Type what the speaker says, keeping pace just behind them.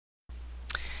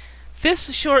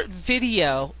This short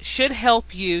video should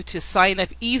help you to sign up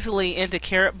easily into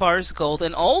Karatbars Gold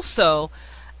and also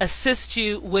assist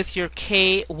you with your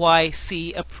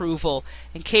KYC approval.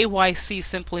 And KYC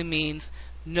simply means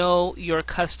know your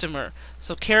customer.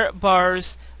 So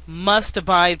Karatbars must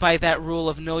abide by that rule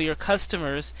of know your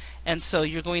customers, and so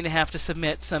you're going to have to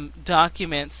submit some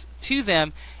documents to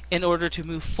them in order to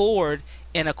move forward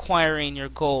in acquiring your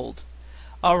gold.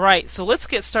 Alright, so let's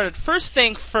get started. First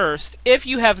thing first, if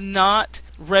you have not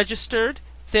registered,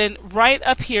 then right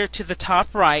up here to the top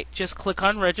right, just click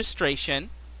on registration.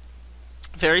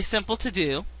 Very simple to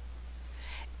do.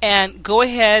 And go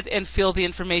ahead and fill the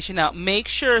information out. Make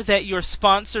sure that your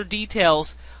sponsor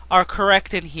details are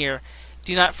correct in here.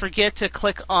 Do not forget to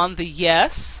click on the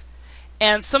yes.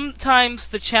 And sometimes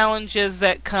the challenges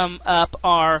that come up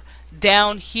are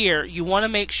down here. You want to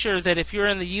make sure that if you're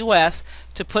in the US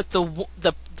to put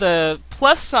the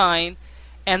plus sign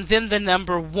and then the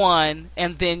number 1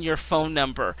 and then your phone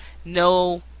number.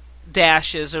 No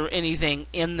dashes or anything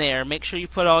in there. Make sure you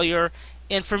put all your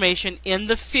information in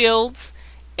the fields,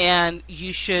 and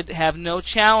you should have no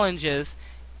challenges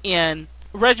in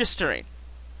registering.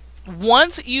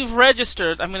 Once you've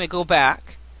registered, I'm going to go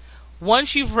back.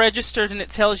 Once you've registered and it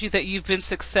tells you that you've been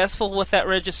successful with that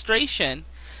registration,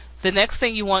 the next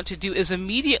thing you want to do is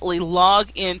immediately log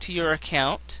into your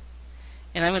account.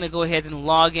 And I'm going to go ahead and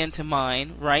log into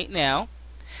mine right now.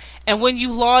 And when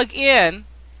you log in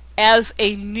as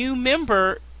a new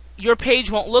member, your page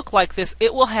won't look like this.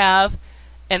 It will have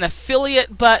an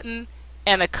affiliate button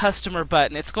and a customer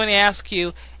button. It's going to ask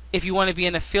you if you want to be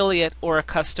an affiliate or a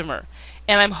customer.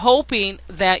 And I'm hoping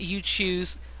that you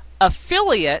choose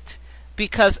affiliate,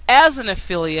 because as an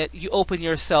affiliate you open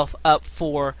yourself up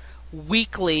for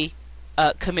weekly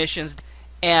commissions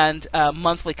and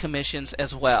monthly commissions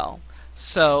as well.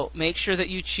 So make sure that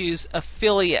you choose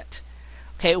affiliate.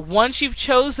 Okay, once you've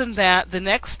chosen that, the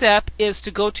next step is to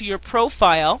go to your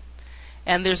profile,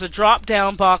 and there's a drop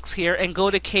down box here, and go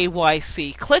to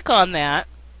KYC. Click on that,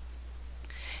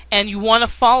 and you want to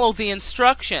follow the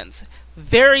instructions.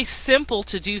 Very simple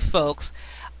to do, folks.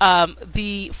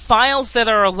 The files that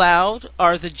are allowed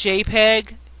are the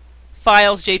JPEG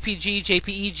files, JPG,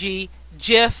 JPEG,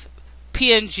 GIF,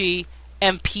 PNG,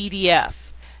 and PDF.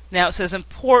 Now it says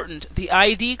important, the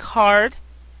ID card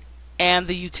and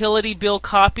the utility bill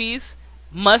copies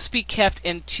must be kept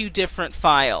in 2 different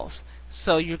files.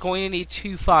 So you're going to need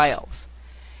 2 files.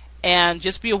 And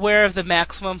just be aware of the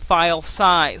maximum file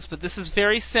size. But this is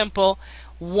very simple.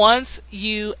 Once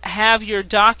you have your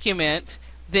document,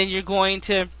 then you're going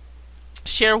to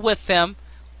share with them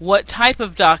what type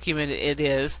of document it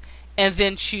is, and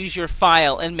then choose your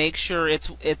file and make sure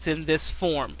it's in this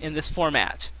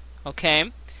format.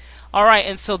 Okay? Alright,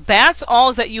 and so that's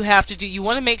all that you have to do. You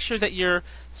want to make sure that you're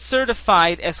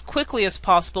certified as quickly as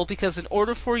possible, because in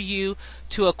order for you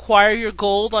to acquire your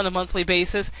gold on a monthly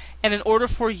basis, and in order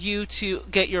for you to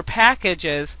get your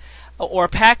packages or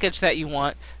package that you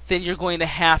want, then you're going to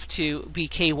have to be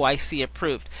KYC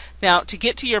approved. Now, to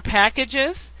get to your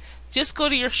packages, just go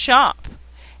to your shop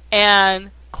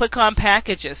and click on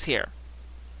packages here.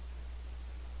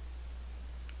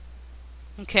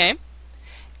 Okay?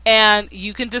 And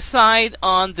you can decide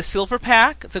on the silver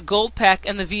pack, the gold pack,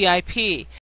 and the VIP.